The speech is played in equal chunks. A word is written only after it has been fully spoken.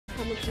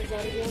How much is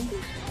that again?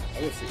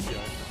 I was 60.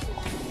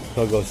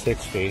 He'll go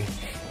 60. Is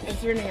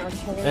there any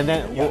artillery? And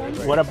then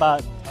what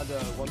about The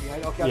one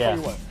behind? Okay, I'll yeah. tell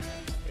you what.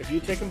 If you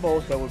take them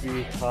both, that would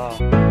be.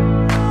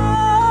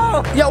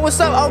 Yo, what's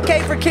up?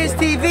 Okay for Kids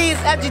TV.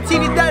 It's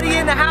FGTV Duddy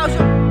in the house.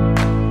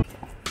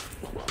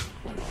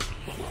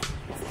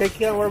 Hey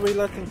Kian, what are we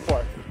looking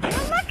for? I'm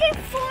looking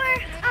for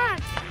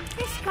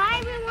this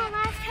guy we won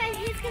last time.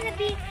 He's gonna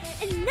be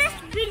in this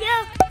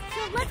video. So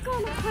let's go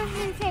look for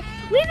him and say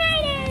we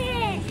made it.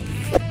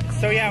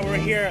 So yeah, we're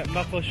here at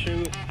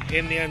Muckleshoot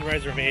Indian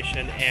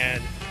Reservation,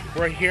 and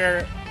we're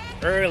here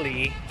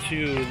early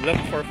to look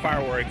for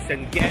fireworks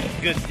and get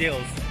good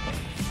deals.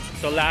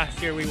 So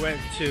last year we went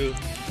to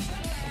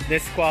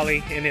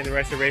Nisqually Indian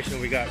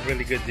Reservation. We got a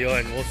really good deal,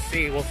 and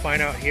we'll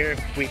find out here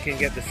if we can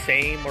get the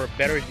same or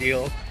better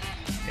deal.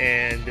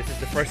 And this is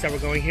the first time we're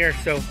going here,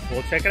 so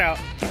we'll check it out.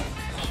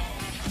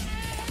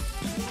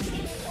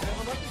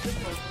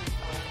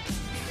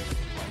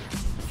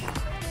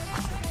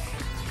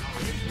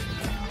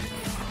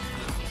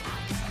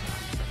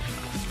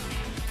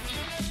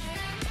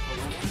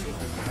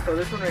 So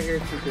this one right here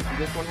is 250.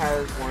 This one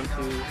has 1, 2,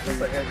 3.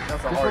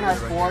 This one has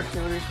 4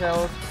 artillery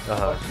shells. So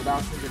that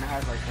one's gonna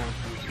have like 1,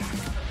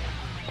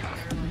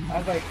 2. I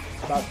have like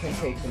about 10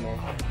 cakes in there.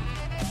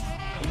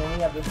 And then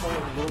we have this one, a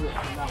little bit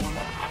from that one.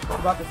 It's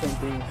about the same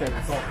thing, except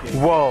it's all cake.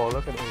 Whoa,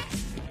 look at this.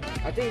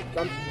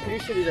 I'm pretty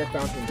sure these are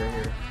fountains right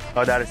here.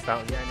 Oh, that is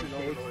fountain. Yeah, and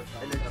then cake,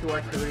 and then 2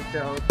 artillery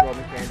shells,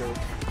 Roman candles.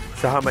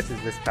 So how much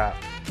is this pack?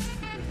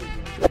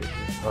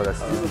 Oh, that's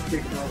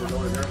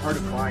They're hard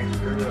to find.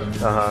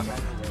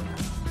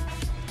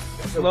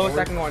 The lowest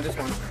I can go on this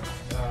one.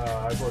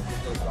 I go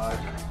 225.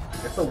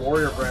 It's a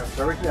Warrior brand,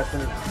 so everything that's in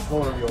it is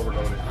totally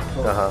overloaded.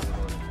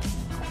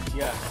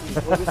 Yeah,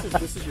 well, this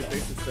is your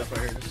basic stuff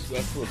right here.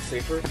 That's what's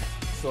safer.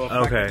 So if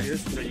okay. like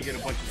this, you get a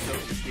bunch of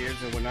stuff for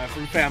kids and whatnot for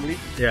your family.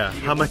 Yeah.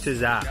 How much is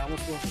that? That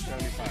one's going for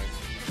 75.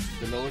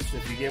 The lowest,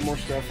 if you get more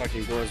stuff, I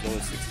can go as low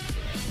as 60.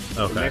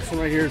 Okay. The next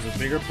one right here is a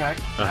bigger pack.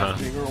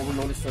 Bigger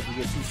overloaded stuff. You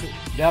get 2.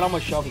 That on my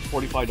shelf is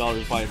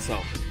 $45 by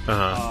itself. It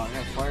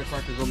has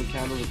firecrackers, Roman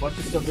candles, a bunch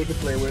of stuff they can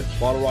play with,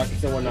 bottle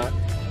rockets and whatnot.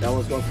 That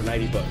one's going for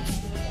 90 bucks.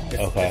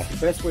 It's the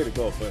best way to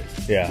go, but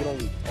yeah. You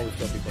don't always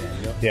tell people that,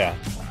 you know? Yeah.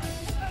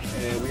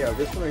 And we have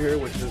this one right here,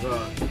 which is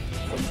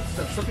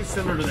something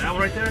similar to that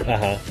one right there.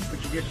 But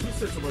you get 2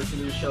 sets of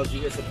artillery shells.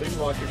 You get some big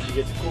rockets, you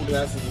get the cool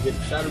glasses, you get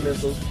the shatter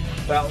missiles,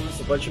 fountains,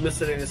 a bunch of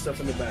miscellaneous stuff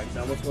in the back.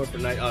 That one's going for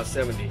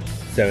 70.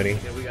 70.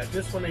 And we got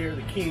this one right here,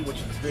 the king, which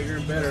is bigger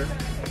and better.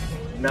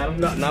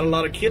 Not a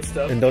lot of kid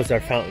stuff. And those are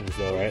fountains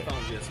though, right?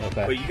 Fountains, yes.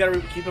 Okay. But you gotta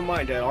keep in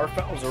mind that our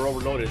fountains are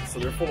overloaded, so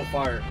they're full of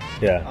fire.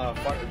 Yeah.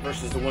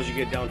 Versus the ones you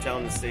get downtown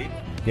in the state.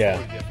 Yeah.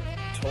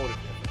 Totally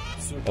different.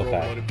 Super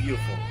overloaded,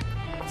 beautiful.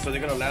 So they're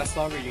gonna last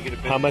longer. You get a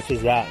bit. How much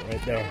is that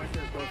right there? Right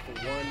there is going for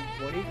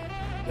 120.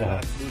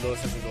 That's the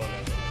lowest I can go on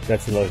that.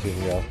 That's the lowest you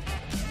can go.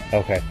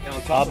 Okay.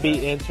 I'll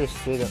be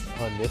interested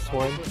on this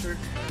one. This is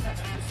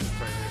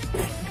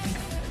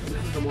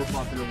the more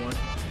popular one.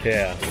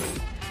 Yeah.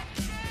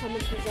 How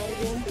much is that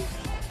again?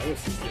 I was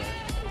 60.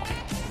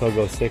 He'll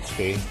go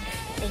 60. Is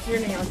there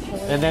any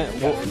artillery? And then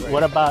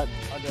what about? The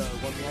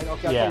one behind.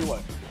 Okay, I'll tell you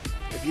what.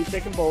 If you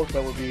take them both,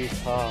 that would be.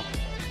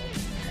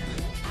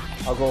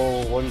 I'll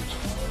go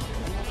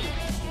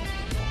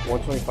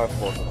 125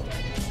 for.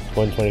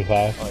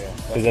 125. Oh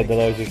yeah. Is that the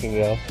lowest you can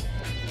go? Yeah,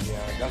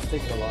 that's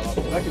taking a lot off.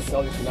 I can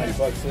sell these for 90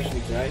 bucks,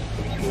 especially tonight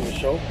doing the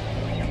show. So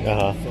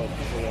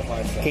people will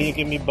buy stuff. Can you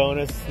give me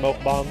bonus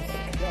smoke bombs?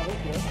 Yeah,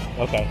 hopefully.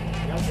 Okay.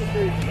 Yeah, I'm just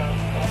curious about.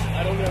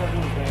 I don't ever do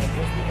it, man.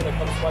 Just people that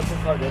come swipe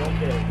their card, they don't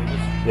care. They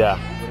just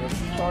whatever you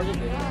charge them,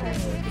 they don't pay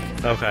for it.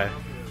 Okay.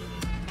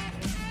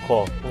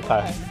 Cool.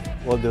 Okay.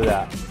 We'll do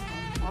that.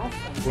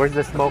 Awesome. Where's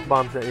the smoke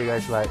bombs that you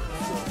guys like?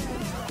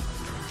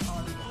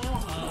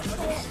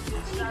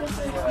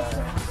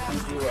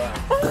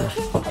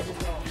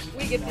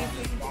 We get these.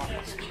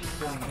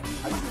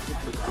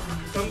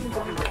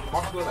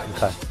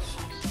 Okay.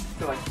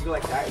 So like you go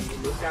like that and you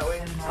look that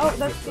way. Oh,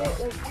 that's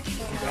good.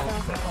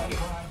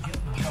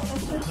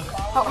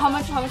 How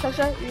much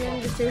extra? You're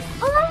gonna just do?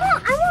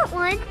 Oh, I want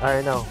one.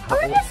 I know.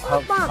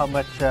 How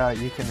much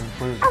you can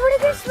include? I want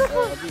to get smoke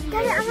bomb.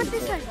 Daddy, I want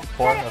this one.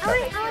 4? Daddy,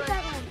 Okay. I want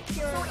that one.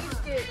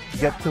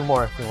 Get 2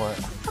 more if you want.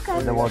 Okay.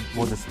 And then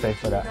we'll just pay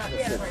for that.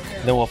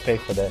 Then we'll pay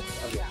for that.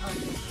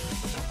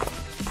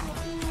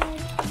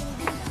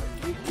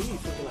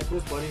 Something like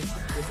this, buddy.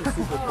 This is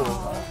super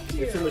cool.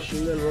 It's a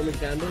machine gun Roman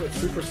candle. It's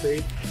super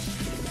safe.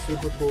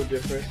 Super cool,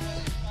 different.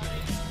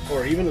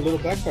 Or even a little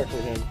backpack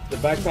for him. The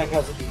backpack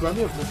has. Grab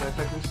me a full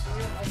backpack, please.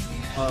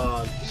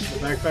 The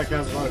backpack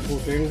has a lot of cool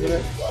things in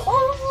it.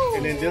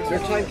 And then they're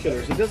time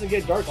killers. It doesn't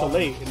get dark till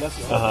late, and that's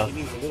the he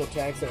needs a little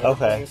tanks and some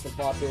pop-ins and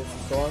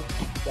so on.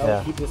 That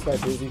will keep this guy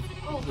busy.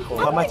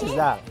 How much is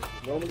that?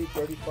 Normally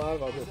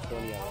 35, I'll go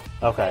 20 out.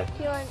 Okay.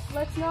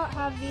 Let's not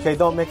have these. Okay,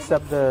 don't mix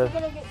up the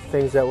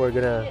things that we're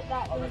gonna.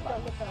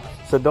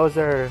 So those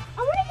are.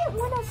 I want to get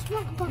one of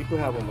smoke bomb. You can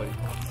have one, buddy.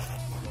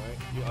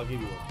 Alright, I'll give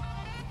you one.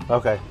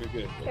 Okay. You're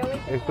good.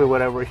 Include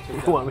whatever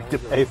you want me to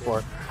pay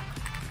for.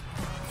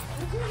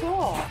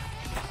 Cool.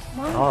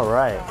 All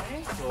right.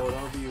 So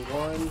that'll be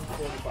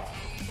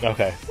 145.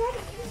 Okay.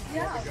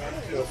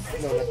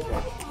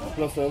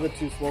 Plus the other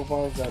 2 smoke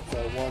bombs, that's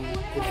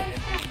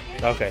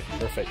 150. Okay,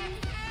 perfect.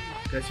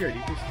 Can I see your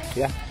details?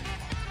 Yeah.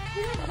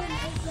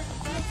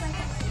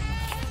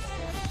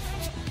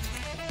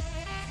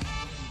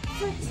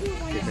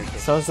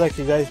 Sounds like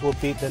you guys will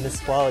beat the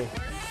Nisqually.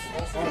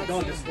 Oh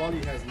no, this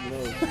Nisqually has no.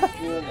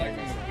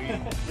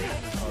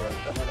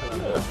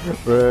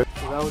 Right.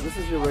 So this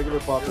is your regular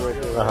popper right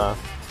here. Uh huh.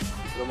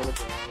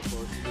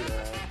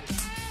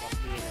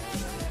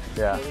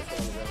 Yeah.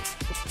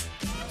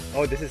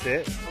 Oh, this is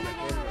it?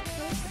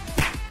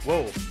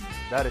 Whoa,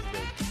 that is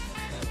big.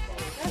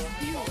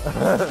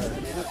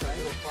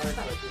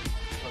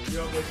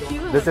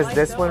 This is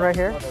this one right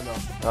here?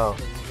 Oh.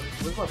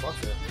 Where's my box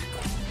at?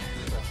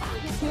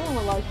 You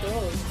don't like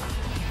those.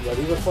 Yeah,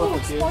 these are fun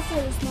for kids.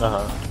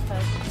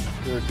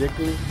 They're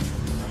addictive.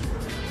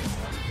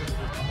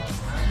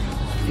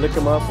 Flick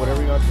them up,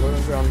 whatever you got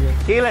to around here.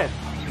 Keelan,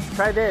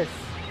 try this.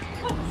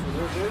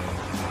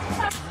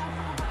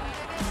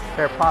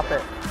 Here, pop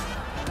it.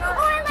 Oh, I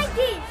like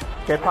these.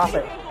 Okay, pop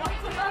it.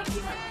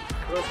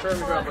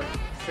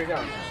 Straight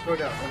down. Go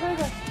down.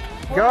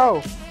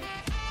 Go!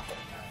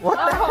 What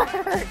the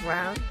heck,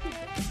 man?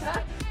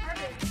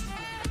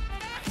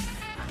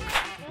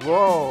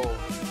 Whoa!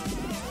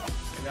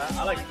 I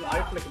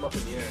flick them up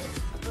in the air.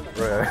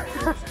 Really?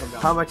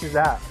 How much is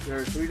that?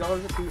 They're $3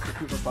 a piece or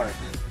 2 for $5.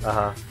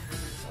 Uh-huh.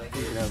 You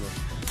can have them.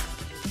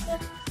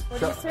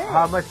 So,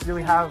 how much do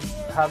we have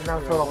now?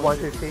 Total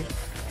 150?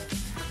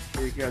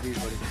 Here you can have these,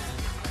 buddy.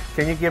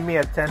 Can you give me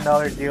a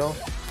 $10 deal?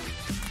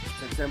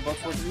 Like $10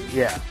 worth of these?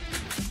 Yeah.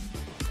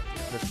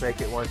 Let's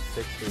make it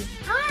 160.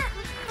 I'm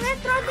gonna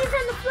throw these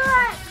on the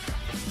floor.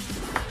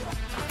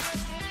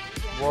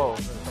 Whoa,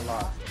 that's a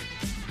lot.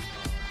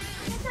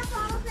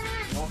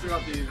 Don't forget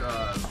about these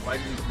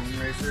lightning green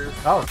racers.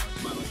 Oh.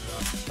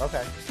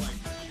 Okay.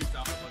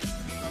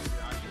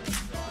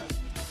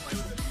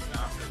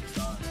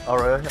 Oh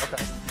really?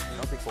 Okay.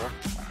 That'll be cool.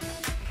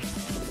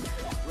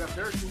 We have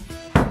parachutes.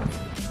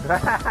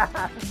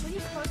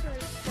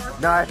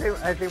 No,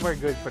 I think we're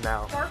good for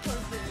now.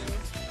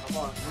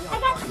 I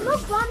got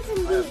smoke bombs in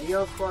these.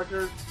 Neon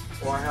sparklers,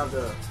 or I have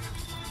the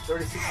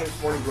 36-inch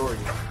morning glory.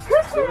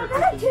 Christian, I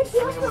got two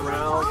Swing them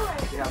around.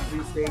 They have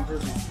 3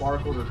 stages. They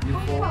sparkle. They're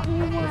beautiful.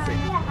 These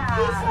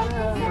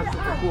are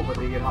super cool, but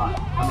they get hot.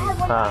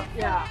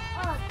 Yeah.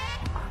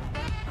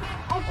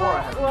 Or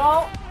I have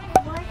Well,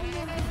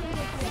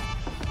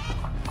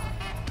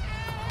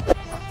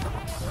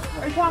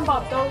 are you talking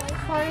about those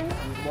kinds?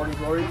 these morning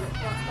glories.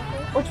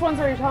 Which ones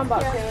are you talking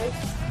about, Kaylee?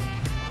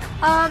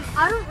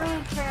 I don't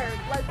really care.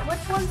 Like,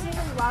 which ones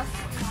even last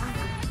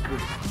longer?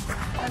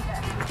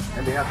 Okay.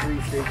 And they have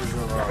 3 stages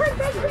of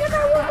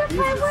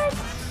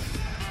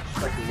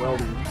like the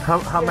welding.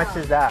 How much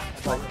is that?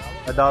 Like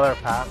 $1 a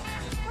pop?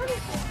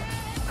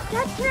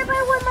 Dad, can I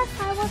buy one more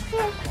firework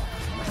here?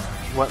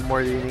 What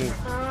more do you need?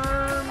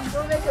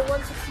 We'll make it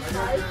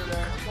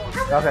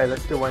 165. Okay,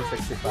 let's do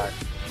 165.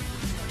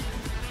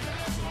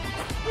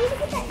 Hey,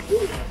 look at that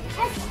heat.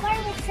 That's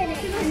fireworks in it.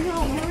 I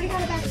know, we already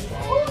got a batch.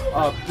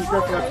 Be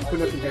careful not to put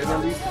nothing heavy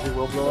on these because they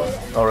will blow up.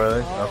 Oh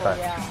really? Okay.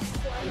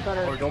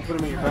 Or don't put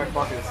them in your back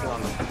pocket and sit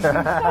on them.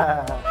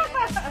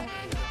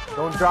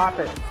 Don't drop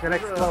it. It's gonna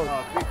explode.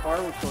 Big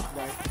fireworks show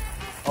tonight.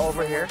 Oh,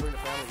 over here? Bring the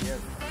family, yes.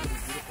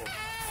 It's beautiful.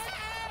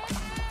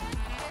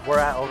 We're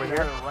at over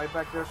here? Yeah, right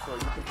back there, so you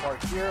can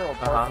park here or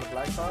park on the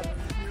blacktop.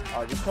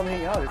 Just come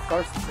hang out. It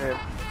starts at,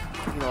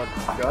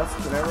 dusk,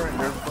 whatever, and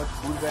there's a bunch of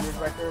food vendors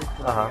back there.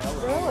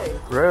 Really?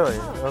 Really?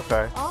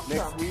 Okay. Awesome.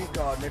 Next week,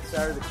 next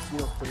Saturday, the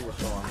casino's putting a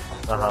show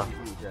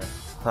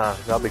on.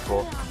 That'll be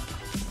cool.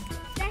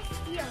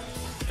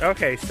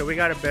 Okay, so we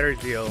got a better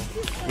deal.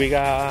 We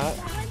got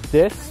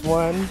this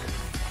one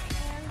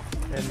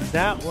and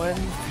that one,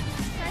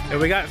 and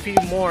we got a few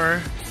more,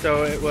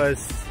 so it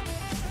was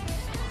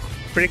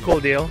a pretty cool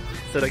deal.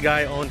 So the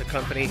guy owned the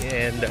company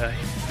and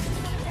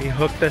he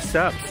hooked us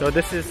up. So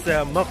this is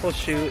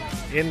Muckleshoot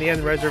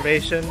Indian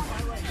Reservation.